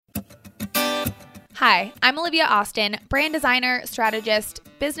Hi, I'm Olivia Austin, brand designer, strategist,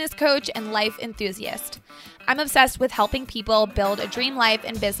 business coach, and life enthusiast. I'm obsessed with helping people build a dream life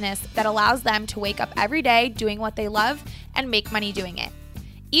and business that allows them to wake up every day doing what they love and make money doing it.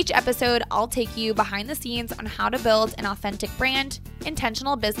 Each episode, I'll take you behind the scenes on how to build an authentic brand,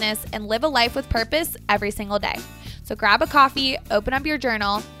 intentional business, and live a life with purpose every single day. So grab a coffee, open up your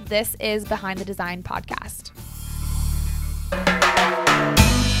journal. This is Behind the Design Podcast.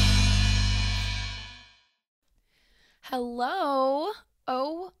 Hello.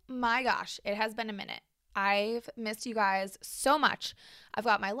 Oh my gosh, it has been a minute. I've missed you guys so much. I've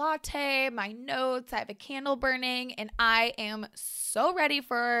got my latte, my notes, I have a candle burning, and I am so ready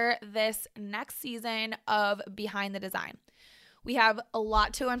for this next season of Behind the Design. We have a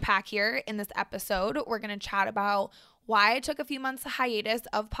lot to unpack here in this episode. We're going to chat about why I took a few months of hiatus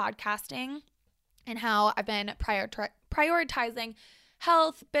of podcasting and how I've been prioritizing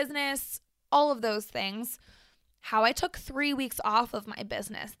health, business, all of those things. How I took 3 weeks off of my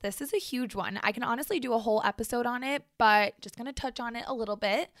business. This is a huge one. I can honestly do a whole episode on it, but just going to touch on it a little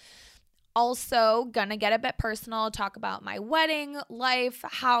bit. Also, gonna get a bit personal, talk about my wedding, life,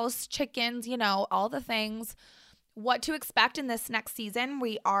 house, chickens, all the things. What to expect in this next season.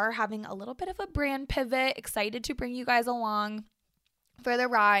 We are having a little bit of a brand pivot. Excited to bring you guys along for the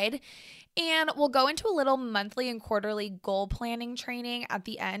ride. And we'll go into a little monthly and quarterly goal planning training at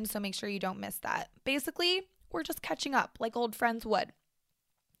the end, so make sure you don't miss that. Basically, we're just catching up like old friends would.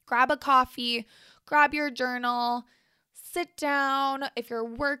 Grab a coffee, grab your journal, sit down. If you're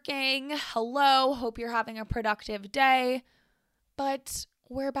working, hello, hope you're having a productive day. But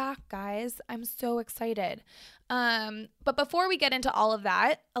we're back, guys. I'm so excited. But before we get into all of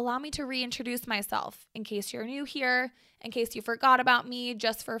that, allow me to reintroduce myself in case you're new here, in case you forgot about me,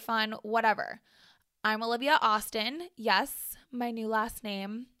 just for fun, whatever. I'm Olivia Austin. Yes, my new last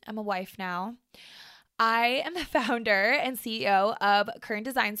name. I'm a wife now. I am the founder and CEO of Current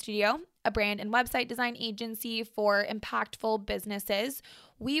Design Studio, a brand and website design agency for impactful businesses.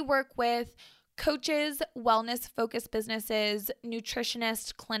 We work with coaches, wellness-focused businesses,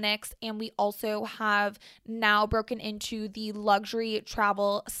 nutritionists, clinics, and we also have now broken into the luxury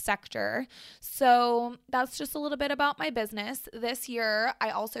travel sector. So that's just a little bit about my business. This year, I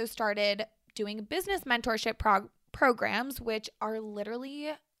also started doing business mentorship programs, which are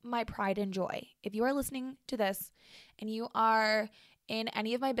literally my pride and joy. If you are listening to this and you are in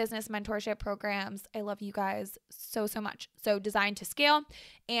any of my business mentorship programs, I love you guys so much. So Design to Scale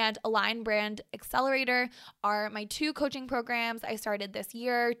and Align Brand Accelerator are my two coaching programs I started this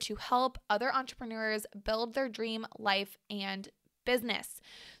year to help other entrepreneurs build their dream life and business.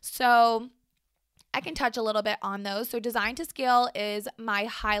 So I can touch a little bit on those. So Design to Scale is my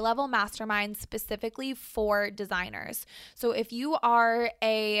high-level mastermind specifically for designers. So if you are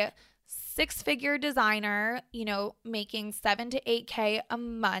a six-figure designer, making 7 to 8K a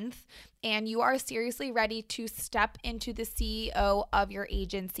month, and you are seriously ready to step into the CEO of your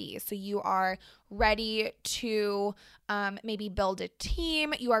agency. So you are ready to maybe build a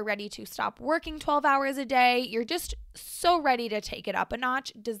team. You are ready to stop working 12 hours a day. You're just so ready to take it up a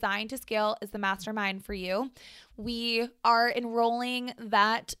notch. Design to Scale is the mastermind for you. We are enrolling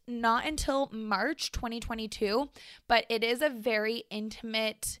that not until March 2022, but it is a very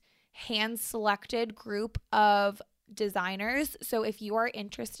intimate, hand-selected group of designers. So if you are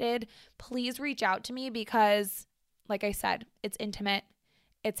interested, please reach out to me because, like I said, it's intimate,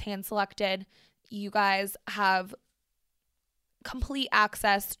 it's hand-selected. You guys have complete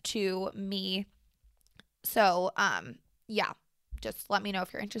access to me. So, just let me know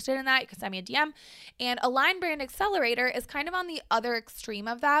if you're interested in that. You can send me a DM. And Align Brand Accelerator is kind of on the other extreme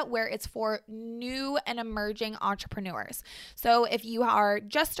of that, where it's for new and emerging entrepreneurs. So if you are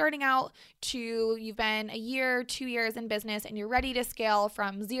just starting out you've been a year, 2 years in business, and you're ready to scale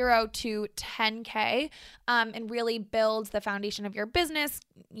from 0 to 10K and really build the foundation of your business,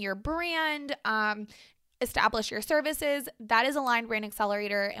 your brand, establish your services, that is Align Brand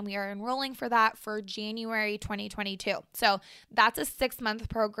Accelerator, and we are enrolling for that for January 2022. So that's a 6-month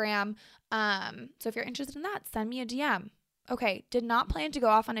program. So if you're interested in that, send me a DM. Okay, did not plan to go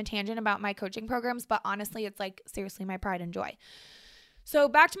off on a tangent about my coaching programs, but honestly, it's like seriously my pride and joy. So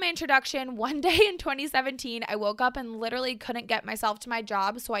back to my introduction. One day in 2017, I woke up and literally couldn't get myself to my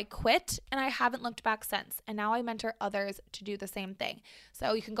job. So I quit and I haven't looked back since. And now I mentor others to do the same thing.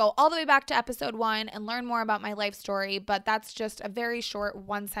 So you can go all the way back to episode 1 and learn more about my life story. But that's just a very short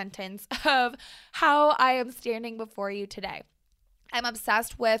one sentence of how I am standing before you today. I'm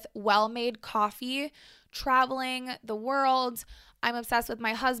obsessed with well-made coffee, traveling the world. I'm obsessed with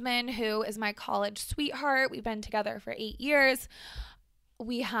my husband, who is my college sweetheart. We've been together for 8 years.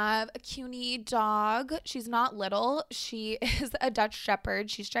 we have a CUNY dog. She's not little. She is a Dutch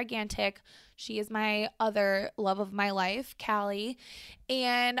Shepherd. She's gigantic. She is my other love of my life, Callie.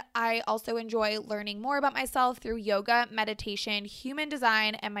 And I also enjoy learning more about myself through yoga, meditation, human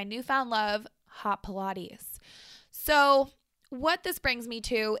design, and my newfound love, hot Pilates. So what this brings me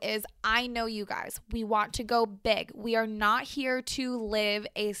to is I know you guys. We want to go big. We are not here to live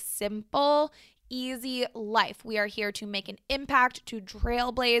a simple, easy life. We are here to make an impact, to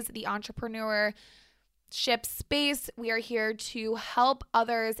trailblaze the entrepreneurship space. We are here to help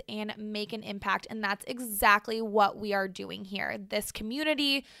others and make an impact. And that's exactly what we are doing here. This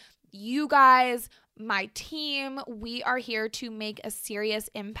community, you guys, my team, we are here to make a serious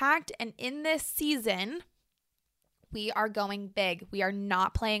impact. And in this season, we are going big. We are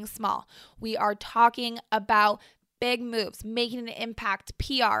not playing small. We are talking about big moves, making an impact,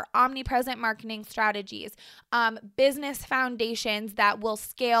 PR, omnipresent marketing strategies, business foundations that will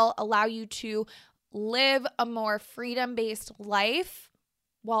scale, allow you to live a more freedom-based life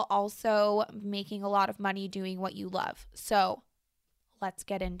while also making a lot of money doing what you love. So let's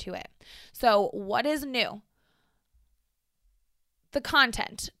get into it. So what is new? The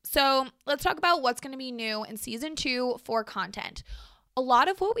content. So let's talk about what's going to be new in season 2 for content. A lot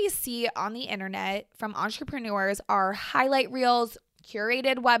of what we see on the internet from entrepreneurs are highlight reels,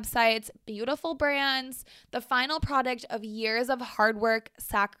 curated websites, beautiful brands, the final product of years of hard work,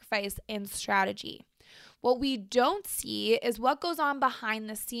 sacrifice, and strategy. What we don't see is what goes on behind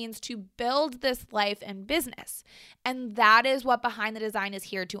the scenes to build this life and business. And that is what Behind the Design is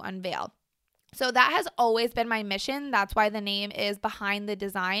here to unveil. So that has always been my mission. That's why the name is Behind the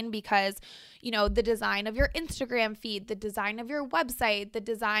Design, because, the design of your Instagram feed, the design of your website, the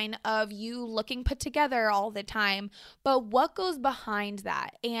design of you looking put together all the time, but what goes behind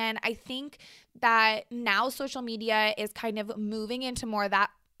that? And I think that now social media is kind of moving into more of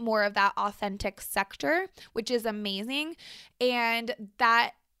that authentic sector, which is amazing. And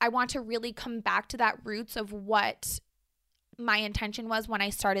that I want to really come back to that roots of what my intention was when I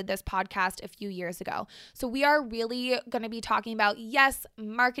started this podcast a few years ago. So we are really going to be talking about, yes,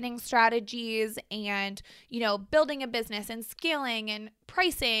 marketing strategies and, building a business and scaling and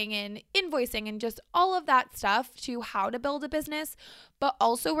pricing and invoicing and just all of that stuff to how to build a business. But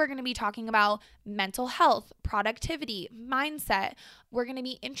also we're going to be talking about mental health, productivity, mindset. We're going to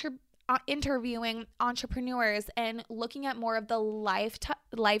be interviewing entrepreneurs and looking at more of the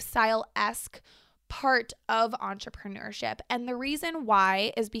lifestyle-esque part of entrepreneurship. And the reason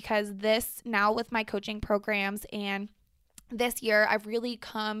why is because this now with my coaching programs and this year, I've really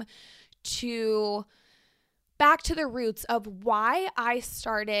come back to the roots of why I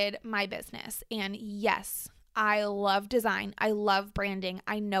started my business. And yes, I love design. I love branding.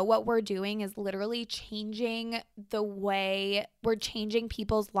 I know what we're doing is literally changing the way we're changing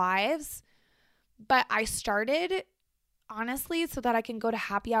people's lives. But I started honestly so that I can go to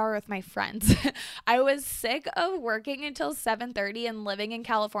happy hour with my friends. I was sick of working until 7:30 and living in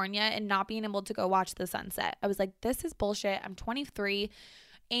California and not being able to go watch the sunset. I was like, this is bullshit. I'm 23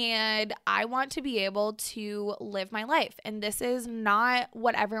 and I want to be able to live my life. And this is not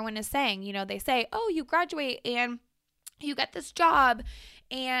what everyone is saying. They say, oh, you graduate and you get this job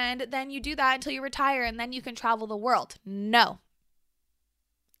and then you do that until you retire and then you can travel the world. No.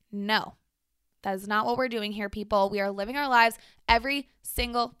 That is not what we're doing here, people. We are living our lives every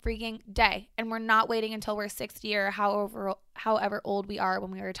single freaking day. And we're not waiting until we're 60 or however old we are when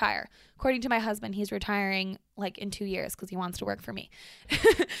we retire. According to my husband, he's retiring like in 2 years because he wants to work for me.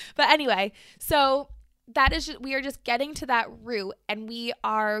 But anyway, so we are just getting to that root, and we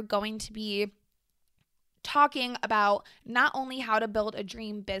are going to be talking about not only how to build a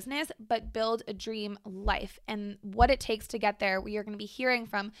dream business, but build a dream life and what it takes to get there. We are going to be hearing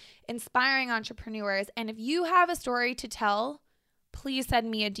from inspiring entrepreneurs. And if you have a story to tell, please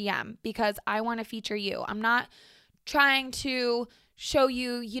send me a DM because I want to feature you. I'm not trying to show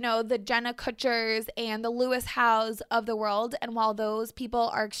you, the Jenna Kutchers and the Lewis Howes of the world. And while those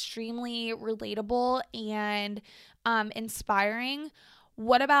people are extremely relatable and inspiring,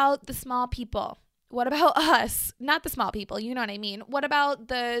 what about the small people? What about us? Not the small people, you know what I mean? What about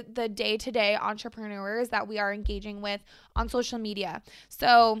the day-to-day entrepreneurs that we are engaging with on social media?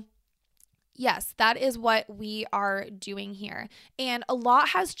 So yes, that is what we are doing here. And a lot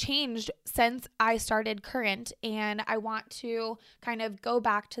has changed since I started Current, and I want to kind of go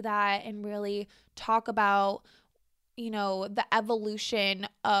back to that and really talk about, the evolution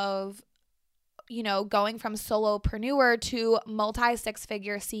of going from solopreneur to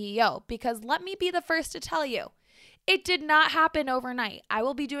multi-six-figure CEO. Because let me be the first to tell you, It did not happen overnight. I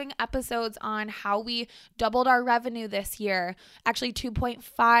will be doing episodes on how we doubled our revenue this year, actually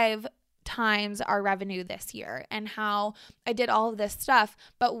 2.5 times our revenue this year, and how I did all of this stuff,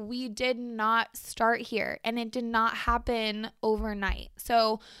 but we did not start here and it did not happen overnight.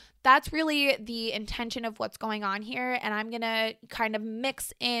 So that's really the intention of what's going on here. And I'm going to kind of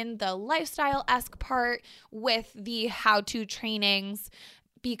mix in the lifestyle-esque part with the how-to trainings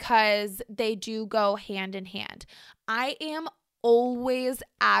because they do go hand in hand. I am always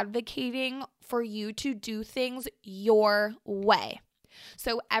advocating for you to do things your way.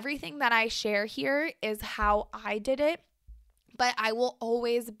 So everything that I share here is how I did it, but I will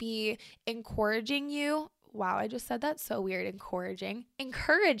always be encouraging you. Wow, I just said that so weird.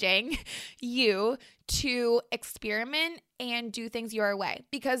 Encouraging you to experiment and do things your way,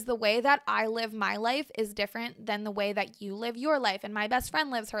 because the way that I live my life is different than the way that you live your life, and my best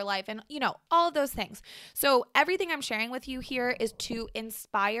friend lives her life, and all of those things. So everything I'm sharing with you here is to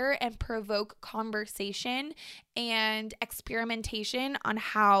inspire and provoke conversation and experimentation on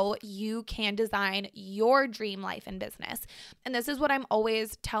how you can design your dream life and business. And this is what I'm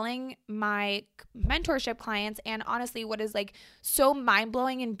always telling my mentorship clients, and honestly what is like so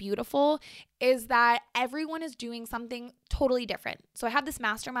mind-blowing and beautiful is that everyone is doing something totally different. So I have this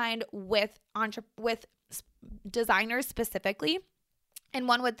mastermind with designers specifically. And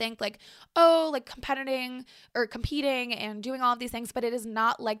one would think like, oh, like competing and doing all of these things, but it is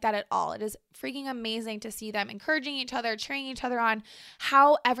not like that at all. It is freaking amazing to see them encouraging each other, training each other on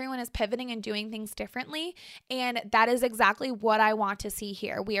how everyone is pivoting and doing things differently. And that is exactly what I want to see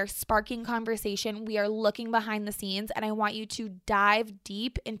here. We are sparking conversation. We are looking behind the scenes, and I want you to dive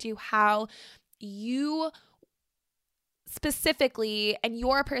deep into how you specifically and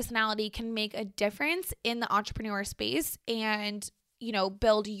your personality can make a difference in the entrepreneur space and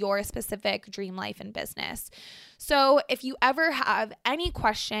build your specific dream life and business. So if you ever have any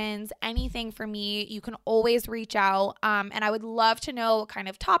questions, anything for me, you can always reach out. And I would love to know what kind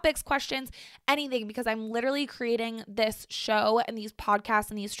of topics, questions, anything, because I'm literally creating this show and these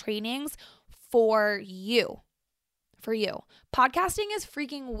podcasts and these trainings for you. Podcasting is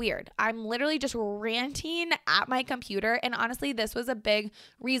freaking weird. I'm literally just ranting at my computer. And honestly, this was a big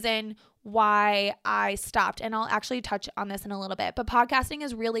reason why I stopped. And I'll actually touch on this in a little bit. But podcasting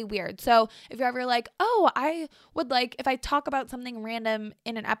is really weird. So if you're ever like, oh, I would like if I talk about something random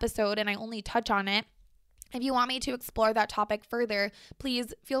in an episode and I only touch on it, if you want me to explore that topic further,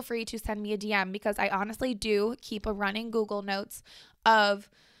 please feel free to send me a DM, because I honestly do keep a running Google Notes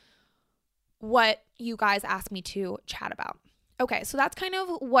of what you guys ask me to chat about. Okay, so that's kind of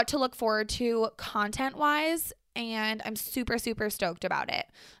what to look forward to content-wise, and I'm super, super stoked about it.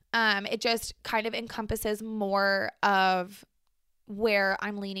 It just kind of encompasses more of where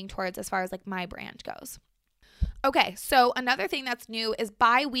I'm leaning towards as far as like my brand goes. Okay, so another thing that's new is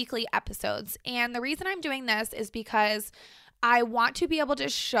bi-weekly episodes, and the reason I'm doing this is because I want to be able to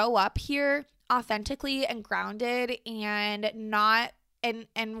show up here authentically and grounded and not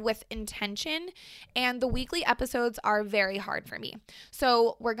and with intention, and the weekly episodes are very hard for me.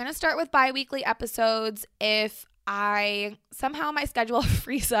 So we're going to start with bi-weekly episodes. If somehow my schedule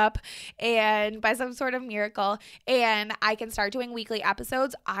frees up and by some sort of miracle and I can start doing weekly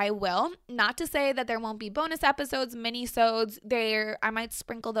episodes, I will. Not to say that there won't be bonus episodes, mini-sodes there. I might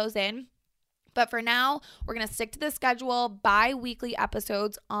sprinkle those in. But for now, we're going to stick to the schedule, bi-weekly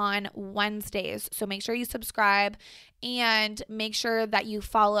episodes on Wednesdays. So make sure you subscribe and make sure that you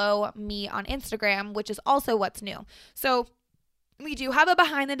follow me on Instagram, which is also what's new. So we do have a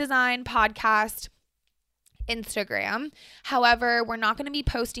Behind the Design podcast Instagram. However, we're not going to be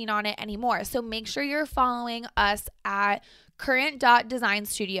posting on it anymore. So make sure you're following us at current.design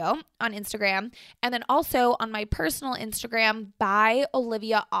studio on Instagram, and then also on my personal Instagram by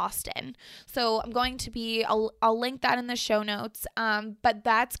Olivia Austin. So I'm going to be, I'll link that in the show notes, but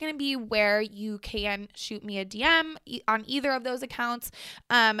that's going to be where you can shoot me a DM on either of those accounts.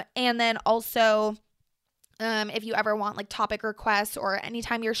 And then also, if you ever want like topic requests or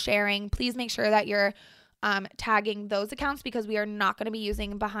anytime you're sharing, please make sure that you're tagging those accounts, because we are not going to be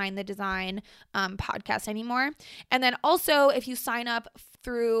using Behind the Design podcast anymore. And then also, if you sign up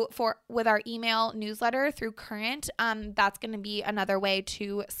with our email newsletter through Current, that's going to be another way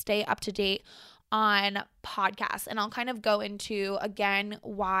to stay up to date on podcasts. And I'll kind of go into again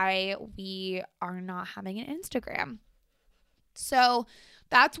why we are not having an Instagram. So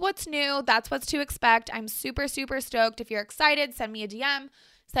that's what's new. That's what's to expect. I'm super, super stoked. If you're excited, send me a DM.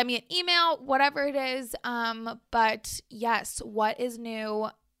 Send me an email, whatever it is. But yes, what is new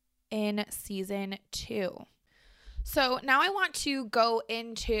in season 2? So now I want to go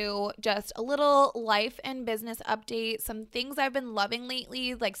into just a little life and business update, some things I've been loving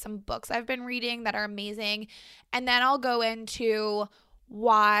lately, like some books I've been reading that are amazing. And then I'll go into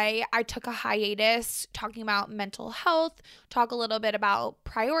why I took a hiatus, talking about mental health, talk a little bit about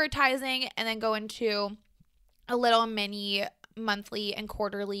prioritizing, and then go into a little mini monthly and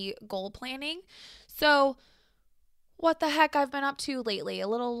quarterly goal planning. So what the heck I've been up to lately, a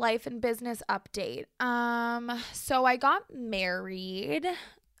little life and business update. So I got married.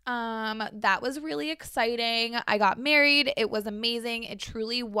 That was really exciting. I got married. It was amazing. It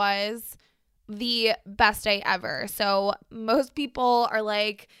truly was the best day ever. So most people are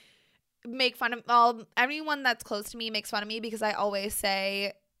like, make fun of, well, everyone that's close to me makes fun of me because I always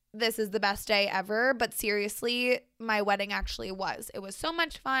say this is the best day ever. But seriously, my wedding actually was. It was so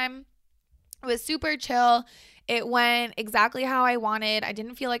much fun. It was super chill. It went exactly how I wanted. I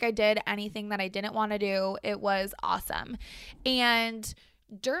didn't feel like I did anything that I didn't want to do. It was awesome. And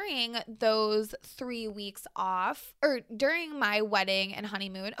during those 3 weeks off, or during my wedding and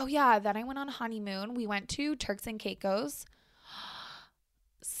honeymoon, oh yeah, then I went on a honeymoon. We went to Turks and Caicos,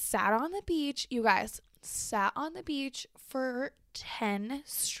 sat on the beach. You guys, sat on the beach for 10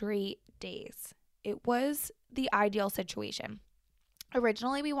 straight days. It was the ideal situation.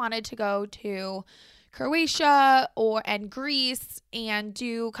 Originally, we wanted to go to Croatia and Greece and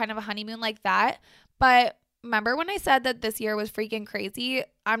do kind of a honeymoon like that. But remember when I said that this year was freaking crazy?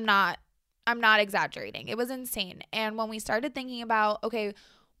 I'm not exaggerating. It was insane. And when we started thinking about, okay,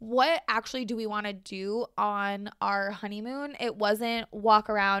 what actually do we want to do on our honeymoon? It wasn't walk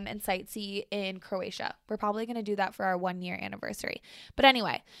around and sightsee in Croatia. We're probably going to do that for our 1-year anniversary. But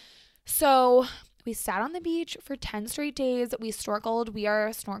anyway, so we sat on the beach for 10 straight days. We snorkeled. We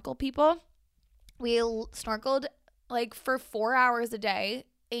are snorkel people. We snorkeled like for 4 hours a day,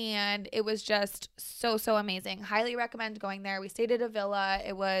 and it was just so amazing. Highly recommend going there. We stayed at a villa.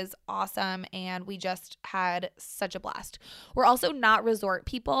 It was awesome, and we just had such a blast. We're also not resort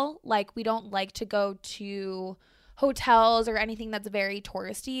people. Like, we don't like to go to hotels or anything that's very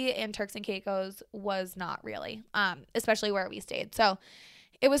touristy, and Turks and Caicos was not really, especially where we stayed. So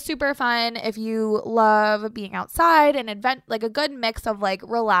it was super fun. If you love being outside and event, like a good mix of like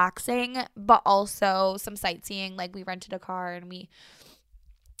relaxing, but also some sightseeing. Like, we rented a car and we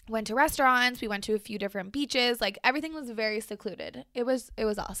went to restaurants. We went to a few different beaches. Like, everything was very secluded. It was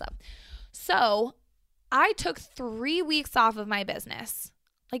awesome. So I took 3 weeks off of my business,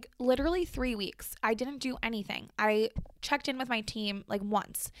 like literally 3 weeks. I didn't do anything. I checked in with my team like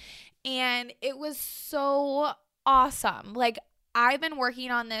once, and it was so awesome. Like, I've been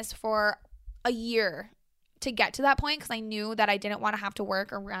working on this for a year to get to that point because I knew that I didn't want to have to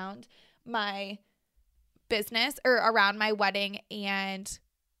work around my business or around my wedding and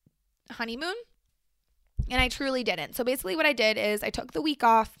honeymoon. And I truly didn't. So basically what I did is I took the week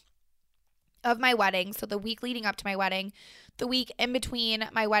off of my wedding. So the week leading up to my wedding, the week in between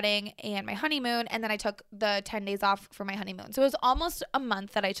my wedding and my honeymoon, and then I took the 10 days off for my honeymoon. So it was almost a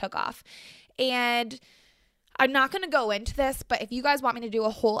month that I took off. And I'm not going to go into this, but if you guys want me to do a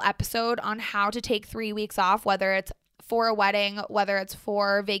whole episode on how to take 3 weeks off, whether it's for a wedding, whether it's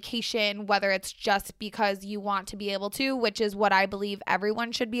for vacation, whether it's just because you want to be able to, which is what I believe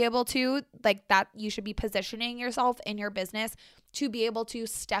everyone should be able to, like that you should be positioning yourself in your business to be able to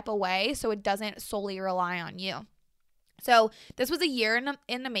step away so it doesn't solely rely on you. So this was a year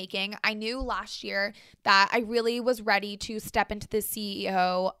in the making. I knew last year that I really was ready to step into the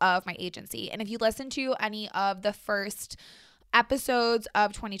CEO of my agency. And if you listen to any of the first episodes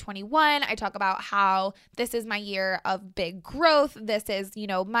of 2021, I talk about how this is my year of big growth. This is,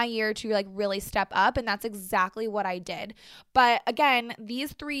 my year to like really step up. And that's exactly what I did. But again,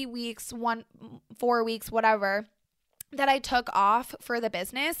 these 3 weeks, 4 weeks, whatever, that I took off for the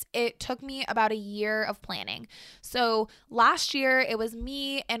business, it took me about a year of planning. So last year it was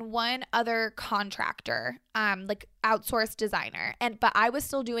me and one other contractor, like outsourced designer. But I was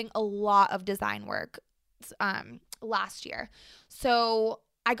still doing a lot of design work last year. So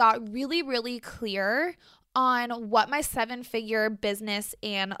I got really, really clear on what my 7-figure business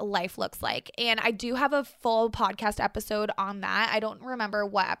and life looks like. And I do have a full podcast episode on that. I don't remember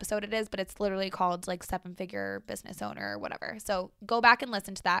what episode it is, but it's literally called like 7-figure business owner or whatever. So go back and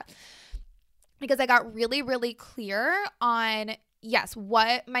listen to that because I got really, really clear on, yes,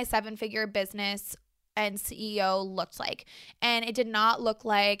 what my 7-figure business and CEO looked like. And it did not look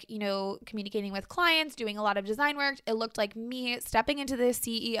like, communicating with clients, doing a lot of design work. It looked like me stepping into the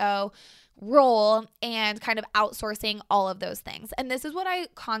CEO role and kind of outsourcing all of those things. And this is what I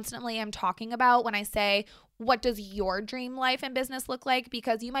constantly am talking about when I say, what does your dream life and business look like?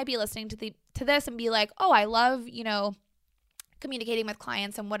 Because you might be listening to this and be like, oh, I love, communicating with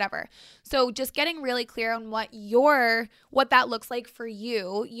clients and whatever. So just getting really clear on what that looks like for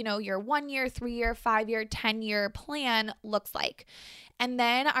you, your 1 year, 3 year, 5 year, 10-year plan looks like. And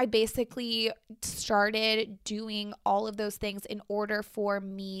then I basically started doing all of those things in order for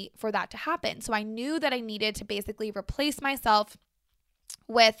that to happen. So I knew that I needed to basically replace myself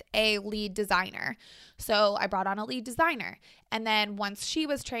with a lead designer. So I brought on a lead designer. And then once she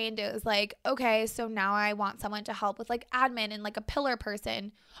was trained, it was like, okay, so now I want someone to help with like admin and like a pillar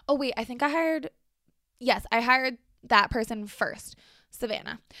person. Oh wait, I think I hired that person first.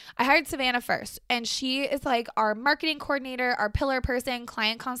 Savannah. I hired Savannah first, and she is like our marketing coordinator, our pillar person,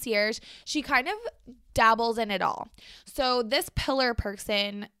 client concierge. She kind of dabbles in it all. So this pillar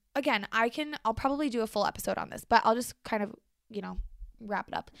person, again, I'll probably do a full episode on this, but I'll just kind of, wrap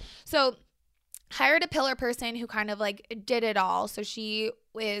it up. So hired a pillar person who kind of like did it all. So she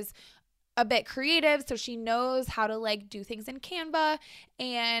is a bit creative, so she knows how to like do things in Canva,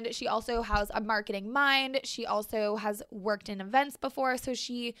 and she also has a marketing mind. She also has worked in events before, so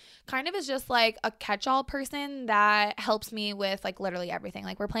she kind of is just like a catch-all person that helps me with like literally everything.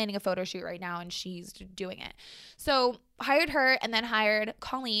 Like we're planning a photo shoot right now and she's doing it. So hired her, and then hired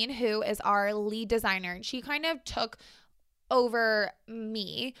Colleen, who is our lead designer, and she kind of took over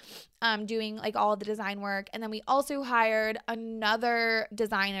me doing like all the design work. And then we also hired another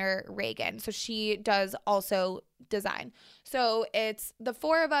designer, Reagan. So she does also design. So it's the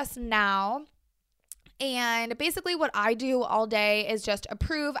four of us now. And basically what I do all day is just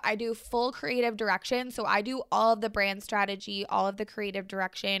approve. I do full creative direction. So I do all of the brand strategy, all of the creative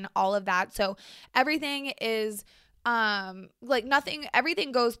direction, all of that. So everything is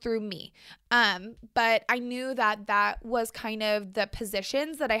everything goes through me. But I knew that was kind of the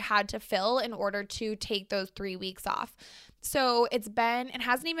positions that I had to fill in order to take those 3 weeks off. So it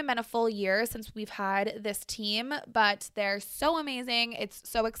hasn't even been a full year since we've had this team, but they're so amazing. It's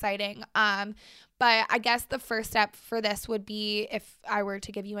so exciting. But I guess the first step for this would be, if I were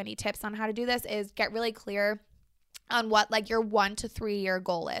to give you any tips on how to do this, is get really clear on what like your 1 to 3 year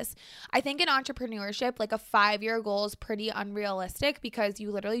goal is. I think in entrepreneurship, like a 5-year goal is pretty unrealistic because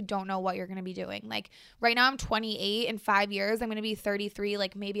you literally don't know what you're going to be doing. Like right now I'm 28. In 5 years, I'm going to be 33.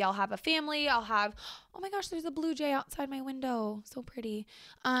 Like maybe I'll have a family. Oh my gosh, there's a blue jay outside my window. So pretty.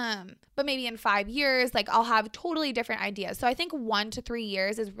 But maybe in 5 years, like I'll have totally different ideas. So I think 1 to 3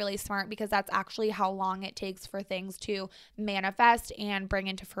 years is really smart because that's actually how long it takes for things to manifest and bring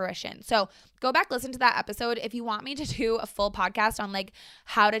into fruition. So go back, listen to that episode. If you want me to do a full podcast on like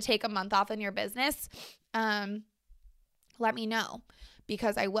how to take a month off in your business, let me know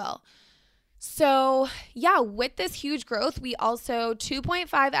because I will. So yeah, with this huge growth, we also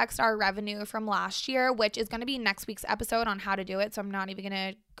 2.5x our revenue from last year, which is going to be next week's episode on how to do it. So I'm not even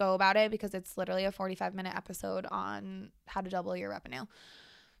going to go about it because it's literally a 45-minute episode on how to double your revenue.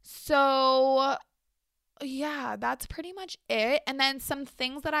 So yeah, that's pretty much it. And then some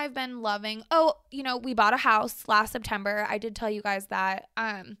things that I've been loving. Oh, we bought a house last September. I did tell you guys that.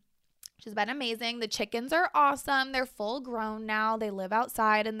 Which has been amazing. The chickens are awesome. They're full grown now. They live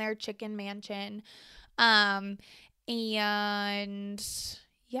outside in their chicken mansion. And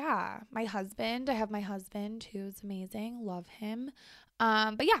yeah, I have my husband who's amazing. Love him.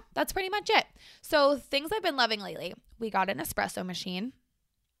 But yeah, that's pretty much it. So things I've been loving lately. We got an espresso machine.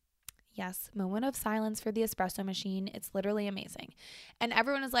 Yes, moment of silence for the espresso machine. It's literally amazing. And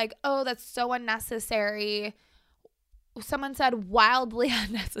everyone is like, oh, that's so unnecessary. Someone said wildly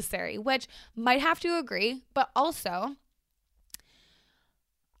unnecessary, which might have to agree, but also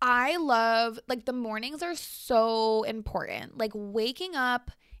I love, like, the mornings are so important. Like waking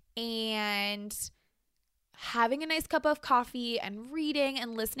up and having a nice cup of coffee and reading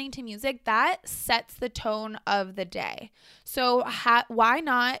and listening to music, that sets the tone of the day. So why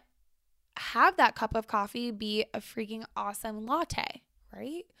not have that cup of coffee be a freaking awesome latte,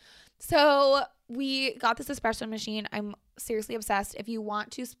 right? So we got this espresso machine. I'm seriously obsessed. If you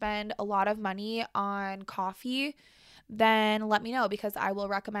want to spend a lot of money on coffee, then let me know because I will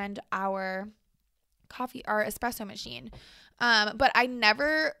recommend our espresso machine. But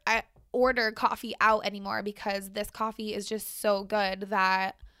I order coffee out anymore because this coffee is just so good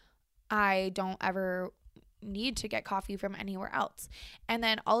that I don't ever need to get coffee from anywhere else. And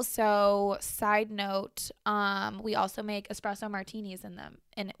then also, side note, we also make espresso martinis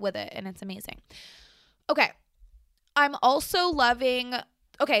with it, and it's amazing. Okay. I'm also loving,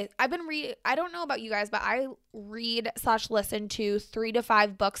 I don't know about you guys, but I read/listen to 3 to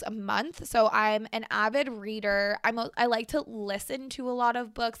 5 books a month. So I'm an avid reader. I like to listen to a lot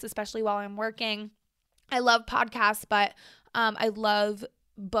of books, especially while I'm working. I love podcasts, but I love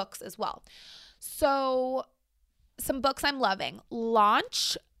books as well. So some books I'm loving.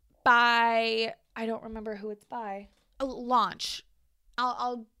 Launch by, I don't remember who it's by. Oh, Launch.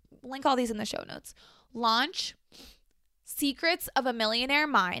 I'll link all these in the show notes. Launch, Secrets of a Millionaire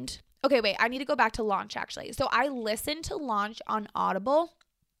Mind. Okay, wait, I need to go back to Launch actually. So I listened to Launch on Audible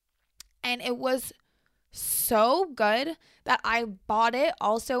and it was so good that I bought it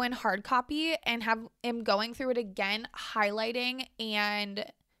also in hard copy and am going through it again, highlighting and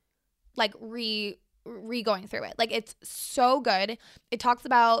like going through it. Like, it's so good. It talks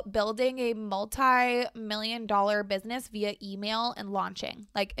about building a multi-million-dollar business via email and launching.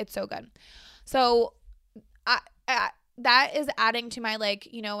 Like, it's so good. So I that is adding to my,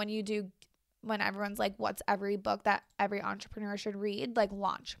 like, you know, when everyone's like, what's every book that every entrepreneur should read? Like,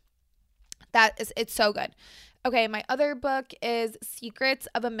 Launch. It's so good. Okay, my other book is Secrets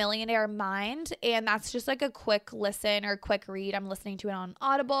of a Millionaire Mind, and that's just like a quick listen or quick read. I'm listening to it on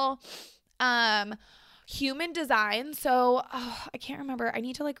Audible. Human Design. So I can't remember. I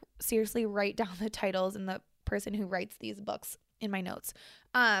need to like seriously write down the titles and the person who writes these books in my notes.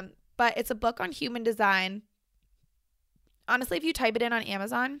 But it's a book on human design. Honestly, if you type it in on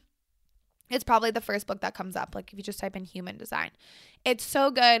Amazon, it's probably the first book that comes up. Like, if you just type in human design, it's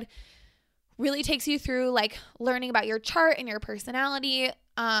so good. Really takes you through like learning about your chart and your personality.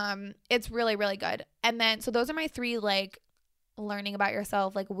 It's really, really good. And then, so those are my 3 like learning about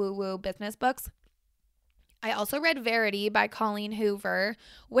yourself, like woo-woo business books. I also read Verity by Colleen Hoover,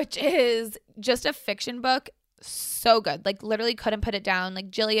 which is just a fiction book. So good. Like, literally couldn't put it down.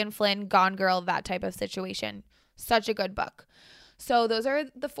 Like Gillian Flynn, Gone Girl, that type of situation. Such a good book. So those are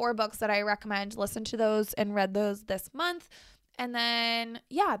the 4 books that I recommend. Listen to those and read those this month. And then,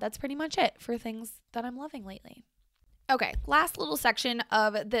 yeah, that's pretty much it for things that I'm loving lately. Okay, last little section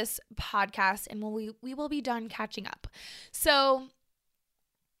of this podcast, and we will be done catching up. So,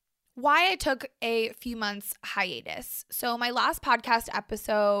 why I took a few months hiatus. So, my last podcast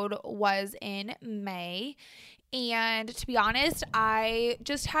episode was in May, and to be honest, I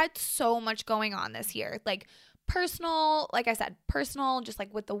just had so much going on this year. Like, personal, like I said, personal, just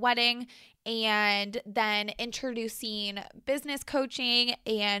like with the wedding, and then introducing business coaching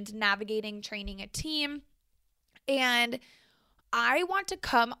and navigating training a team. And I want to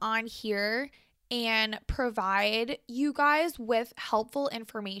come on here and provide you guys with helpful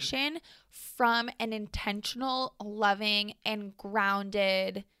information from an intentional, loving, and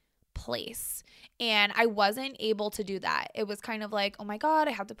grounded place. And I wasn't able to do that. It was kind of like, oh my God,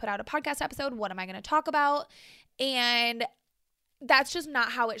 I have to put out a podcast episode. What am I going to talk about? And that's just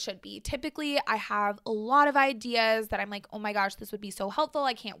not how it should be. Typically, I have a lot of ideas that I'm like, oh my gosh, this would be so helpful.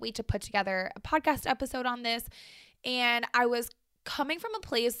 I can't wait to put together a podcast episode on this. And I was coming from a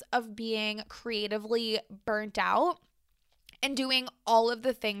place of being creatively burnt out and doing all of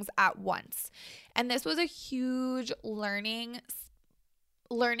the things at once. And this was a huge learning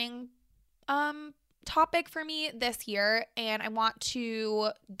topic for me this year, and I want to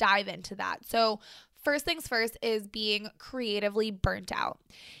dive into that. So first things first is being creatively burnt out.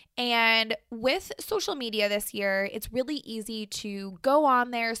 And with social media this year, it's really easy to go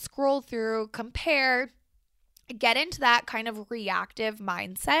on there, scroll through, compare, get into that kind of reactive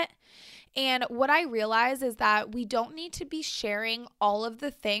mindset. And what I realize is that we don't need to be sharing all of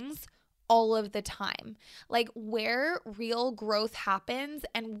the things all of the time. Like, where real growth happens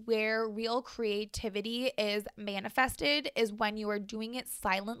and where real creativity is manifested is when you are doing it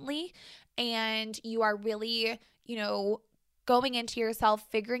silently and you are really, going into yourself,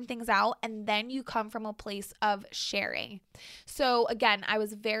 figuring things out, and then you come from a place of sharing. So again, I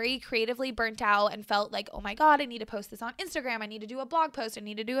was very creatively burnt out and felt like, oh my God, I need to post this on Instagram. I need to do a blog post. I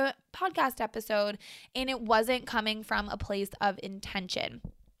need to do a podcast episode. And it wasn't coming from a place of intention.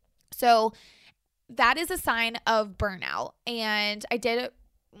 So that is a sign of burnout. And I did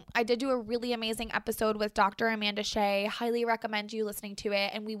do a really amazing episode with Dr. Amanda Shea. Highly recommend you listening to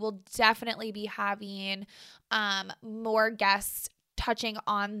it. And we will definitely be having more guests touching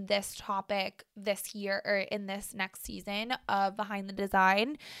on this topic this year or in this next season of Behind the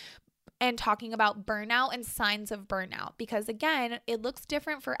Design, and talking about burnout and signs of burnout, because again, it looks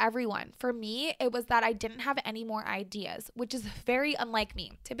different for everyone. For me, it was that I didn't have any more ideas, which is very unlike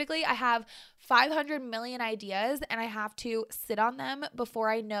me. Typically, I have 500 million ideas and I have to sit on them before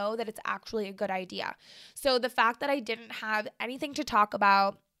I know that it's actually a good idea. So the fact that I didn't have anything to talk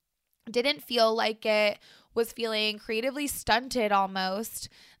about, didn't feel like it, was feeling creatively stunted almost,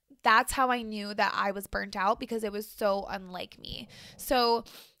 that's how I knew that I was burnt out, because it was so unlike me. So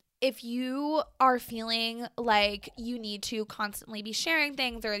if you are feeling like you need to constantly be sharing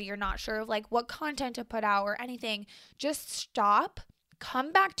things, or you're not sure of like what content to put out or anything, just stop,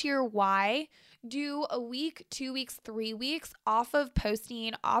 come back to your why, do a week, 2 weeks, 3 weeks off of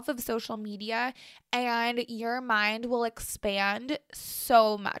posting, off of social media, and your mind will expand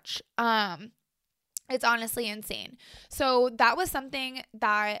so much. It's honestly insane. So that was something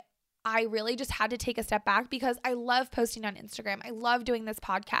that I really just had to take a step back, because I love posting on Instagram. I love doing this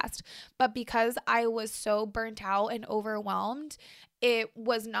podcast, but because I was so burnt out and overwhelmed, it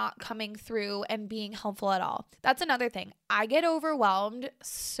was not coming through and being helpful at all. That's another thing. I get overwhelmed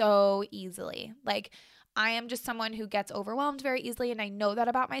so easily. Like, I am just someone who gets overwhelmed very easily, and I know that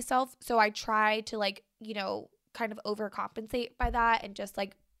about myself. So I try to like, kind of overcompensate by that and just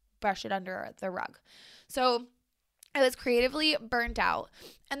like brush it under the rug. So I was creatively burnt out.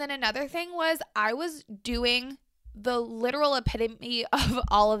 And then another thing was I was doing the literal epitome of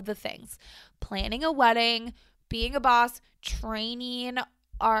all of the things: planning a wedding, being a boss, training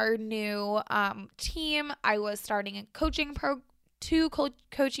our new team. I was starting a coaching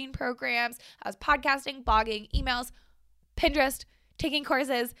coaching programs. I was podcasting, blogging, emails, Pinterest, taking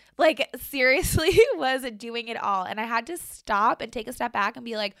courses. Like, seriously, was doing it all. And I had to stop and take a step back and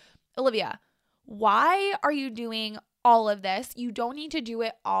be like, Olivia, why are you doing all of this? You don't need to do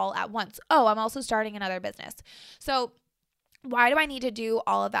it all at once. Oh, I'm also starting another business. So why do I need to do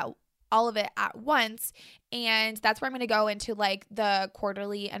all of it at once? And that's where I'm going to go into like the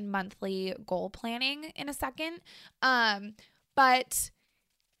quarterly and monthly goal planning in a second.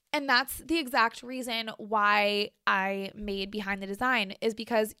 And that's the exact reason why I made Behind the Design, is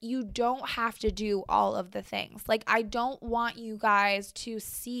because you don't have to do all of the things. Like, I don't want you guys to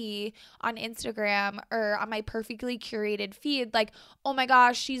see on Instagram or on my perfectly curated feed, like, oh my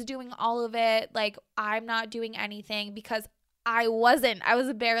gosh, she's doing all of it, like I'm not doing anything, because I wasn't. I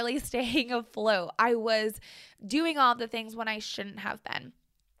was barely staying afloat. I was doing all the things when I shouldn't have been.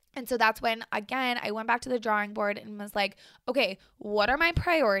 And so that's when, again, I went back to the drawing board and was like, okay, what are my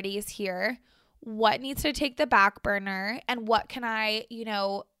priorities here? What needs to take the back burner? And what can I,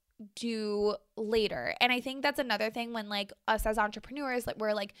 do later? And I think that's another thing when like us as entrepreneurs, like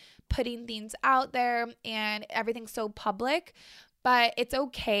we're like putting things out there and everything's so public. But it's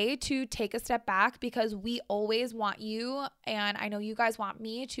okay to take a step back, because we always want you, and I know you guys want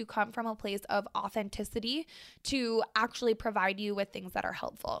me, to come from a place of authenticity to actually provide you with things that are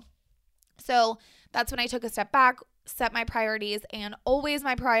helpful. So that's when I took a step back, set my priorities, and always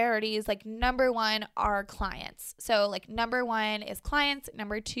my priorities, like number one, are clients. So like number one is clients.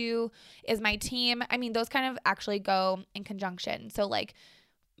 Number two is my team. I mean, those kind of actually go in conjunction. So like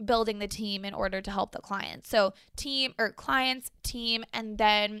building the team in order to help the clients. So clients, team, and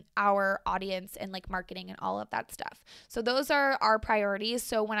then our audience and like marketing and all of that stuff. So those are our priorities.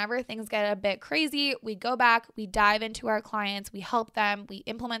 So whenever things get a bit crazy, we go back, we dive into our clients, we help them, we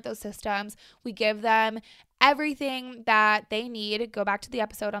implement those systems, we give them everything that they need. Go back to the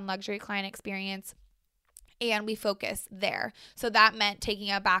episode on luxury client experience. And we focus there. So that meant taking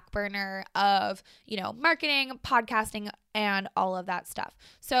a back burner of, marketing, podcasting, and all of that stuff.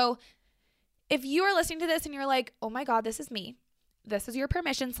 So if you are listening to this and you're like, oh my God, this is me, this is your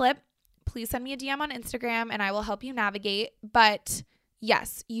permission slip, please send me a DM on Instagram and I will help you navigate. But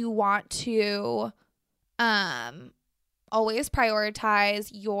yes, you want to always prioritize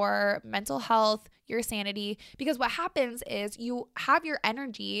your mental health, your sanity, because what happens is you have your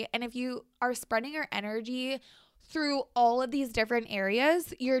energy, and if you are spreading your energy through all of these different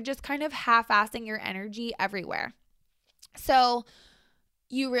areas, you're just kind of half-assing your energy everywhere. So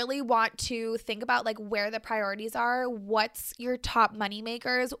you really want to think about like where the priorities are, what's your top money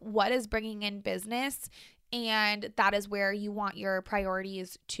makers, what is bringing in business, and that is where you want your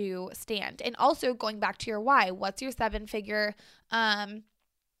priorities to stand. And also going back to your why, what's your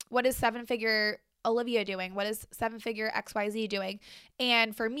what is seven-figure Olivia doing? What is seven-figure XYZ doing?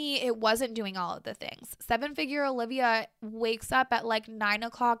 And for me, it wasn't doing all of the things. Seven-figure Olivia wakes up at like 9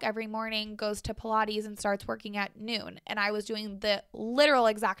 o'clock every morning, goes to Pilates, and starts working at noon. And I was doing the literal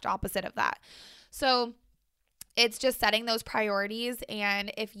exact opposite of that. So it's just setting those priorities.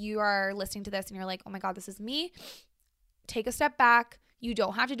 And if you are listening to this and you're like, oh my God, this is me, take a step back. You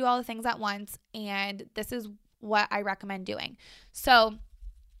don't have to do all the things at once. And this is what I recommend doing. So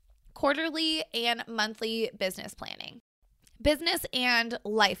quarterly and monthly business planning, business and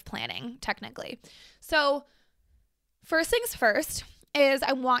life planning, technically. So first things first is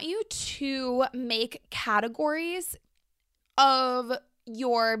I want you to make categories of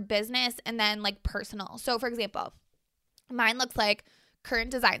your business and then like personal. So for example, mine looks like Current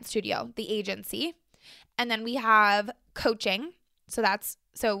Design Studio, the agency. And then we have coaching.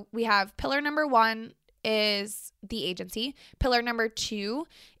 So we have pillar number 1 is the agency. Pillar number 2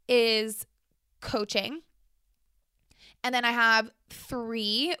 is coaching. And then I have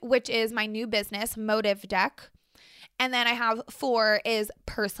 3, which is my new business, Motive Deck. And then I have 4 is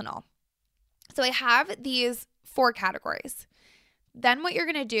personal. So I have these 4 categories. Then what you're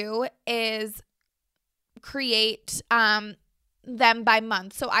going to do is create them by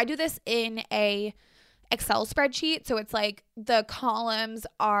month. So I do this in a Excel spreadsheet. So it's like the columns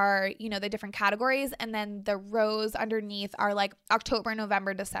are, the different categories, and then the rows underneath are like October,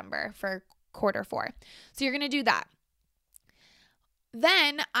 November, December for quarter 4. So you're going to do that.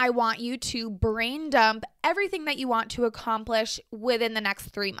 Then I want you to brain dump everything that you want to accomplish within the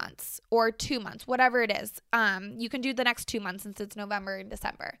next 3 months or 2 months, whatever it is. You can do the next 2 months since it's November and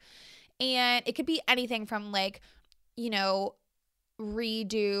December. And it could be anything from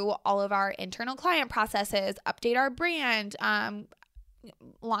redo all of our internal client processes, update our brand,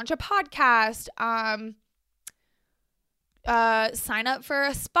 launch a podcast, sign up for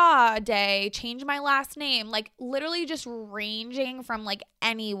a spa day, change my last name, like literally just ranging from like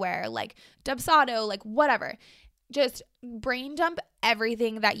anywhere, like Dubsado, like whatever. Just brain dump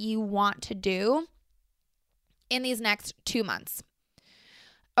everything that you want to do in these next 2 months.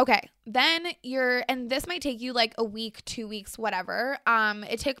 Okay, then and this might take you like a week, 2 weeks, whatever.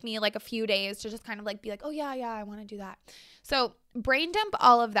 It took me like a few days to just kind of like be like, oh yeah, I want to do that. So brain dump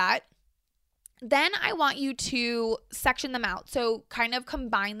all of that. Then I want you to section them out. So kind of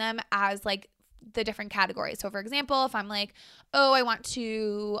combine them as like the different categories. So for example, if I'm like, oh, I want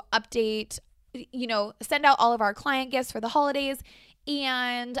to update, send out all of our client gifts for the holidays,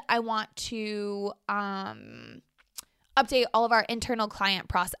 and I want to update all of our internal client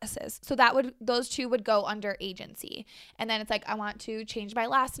processes. So those 2 would go under agency. And then it's like, I want to change my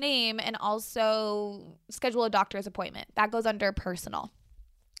last name and also schedule a doctor's appointment. That goes under personal.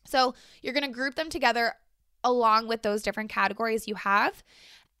 So you're going to group them together along with those different categories you have.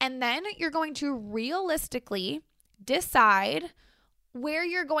 And then you're going to realistically decide where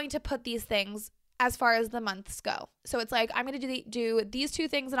you're going to put these things as far as the months go. So it's like, I'm going to do these 2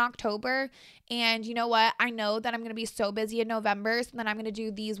 things in October. And you know what? I know that I'm going to be so busy in November. So then I'm going to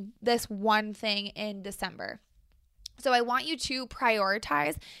do this one thing in December. So I want you to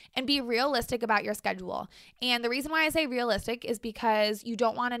prioritize and be realistic about your schedule. And the reason why I say realistic is because you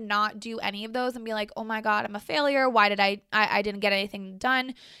don't want to not do any of those and be like, oh my God, I'm a failure. Why did I didn't get anything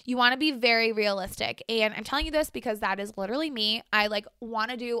done? You want to be very realistic. And I'm telling you this because that is literally me. I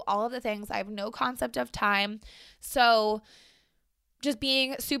want to do all of the things. I have no concept of time. So just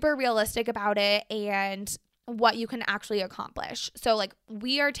being super realistic about it and what you can actually accomplish. So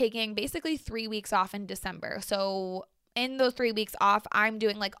we are taking basically 3 weeks off in December. So in those 3 weeks off, I'm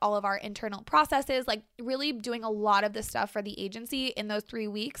doing all of our internal processes, really doing a lot of the stuff for the agency in those 3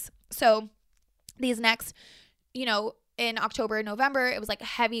 weeks. So these next, in October and November, it was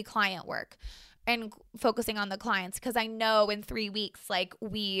heavy client work and focusing on the clients, because I know in 3 weeks, we're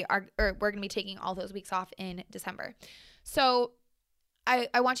going to be taking all those weeks off in December. So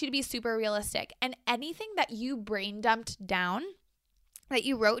I want you to be super realistic, and anything that you brain dumped down, that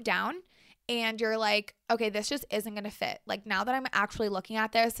you wrote down, and you're like, okay, this just isn't going to fit. Now that I'm actually looking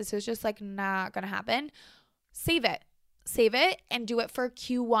at this is just not going to happen. Save it and do it for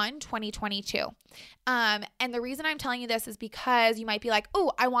Q1 2022. And the reason I'm telling you this is because you might be like,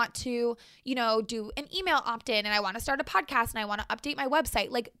 oh, I want to, do an email opt-in, and I want to start a podcast, and I want to update my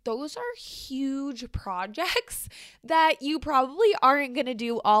website. Those are huge projects that you probably aren't going to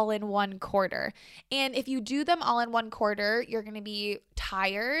do all in one quarter. And if you do them all in one quarter, you're going to be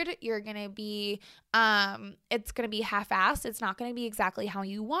tired. You're going to be, it's going to be half-assed. It's not going to be exactly how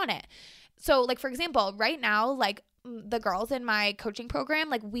you want it. So for example, right now, the girls in my coaching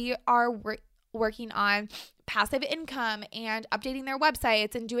program, we are working on passive income and updating their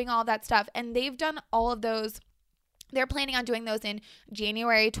websites and doing all that stuff. And they've done all of those. They're planning on doing those in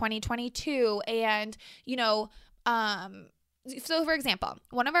January 2022. And, so for example,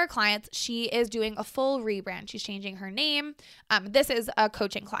 one of our clients, she is doing a full rebrand. She's changing her name. This is a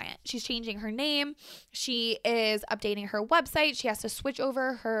coaching client. She's changing her name. She is updating her website. She has to switch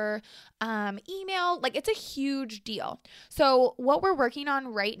over her email. It's a huge deal. So what we're working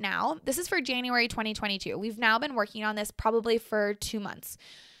on right now, this is for January 2022. We've now been working on this probably for 2 months.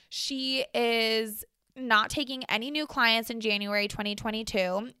 She is not taking any new clients in January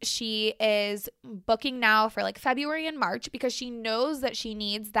 2022. She is booking now for February and March because she knows that she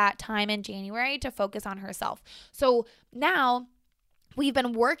needs that time in January to focus on herself. So now we've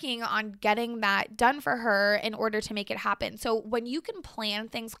been working on getting that done for her in order to make it happen. So when you can plan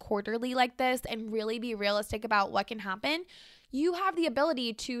things quarterly like this and really be realistic about what can happen, you have the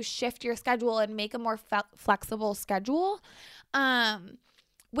ability to shift your schedule and make a more flexible schedule,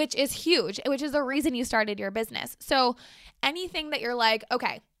 which is huge, which is the reason you started your business. So anything that you're like,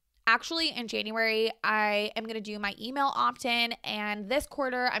 okay, actually in January, I am going to do my email opt-in, and this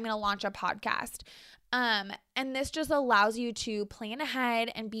quarter I'm going to launch a podcast. And this just allows you to plan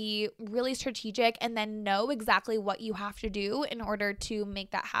ahead and be really strategic and then know exactly what you have to do in order to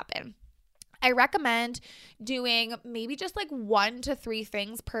make that happen. I recommend doing maybe just like 1 to 3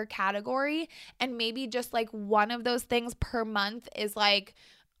 things per category, and maybe just like one of those things per month is like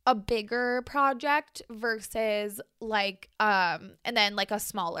a bigger project versus like and then like a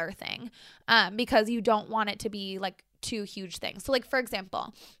smaller thing, because you don't want it to be like 2 huge things. So like, for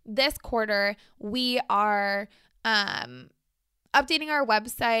example, this quarter we are updating our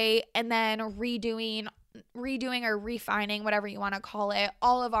website and then redoing or refining, whatever you want to call it,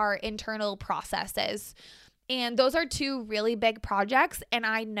 all of our internal processes. And those are 2 really big projects, and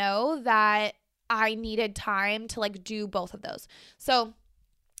I know that I needed time to like do both of those. So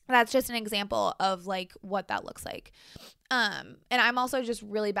that's just an example of like what that looks like. And I'm also just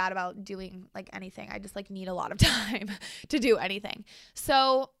really bad about doing like anything. I just like need a lot of time to do anything.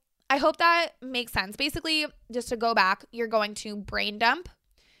 So I hope that makes sense. Basically, just to go back, you're going to brain dump,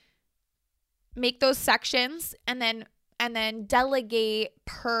 make those sections, and then delegate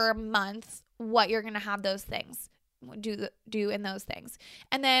per month what you're going to have those things do in those things.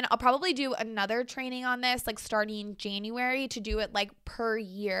 And then I'll probably do another training on this, like starting January, to do it like per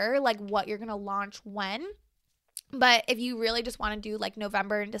year, like what you're going to launch when. But if you really just want to do like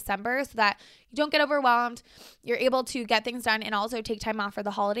November and December so that you don't get overwhelmed, you're able to get things done and also take time off for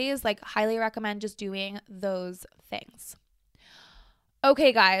the holidays, like highly recommend just doing those things.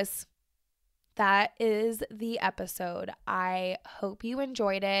 Okay, guys, that is the episode. I hope you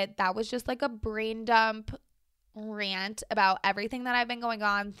enjoyed it. That was just like a brain dump rant about everything that I've been going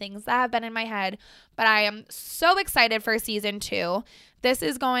on, things that have been in my head, but I am so excited for season 2. This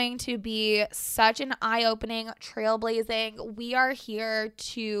is going to be such an eye-opening, trailblazing. We are here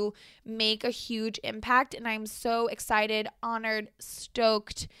to make a huge impact, and I'm so excited, honored,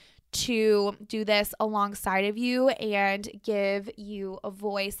 stoked to do this alongside of you and give you a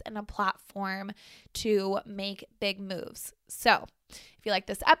voice and a platform to make big moves. So if you like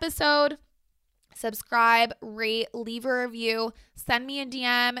this episode, subscribe, rate, leave a review, send me a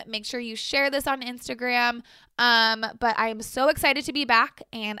DM, make sure you share this on Instagram. But I am so excited to be back,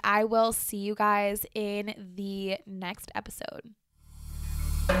 and I will see you guys in the next episode.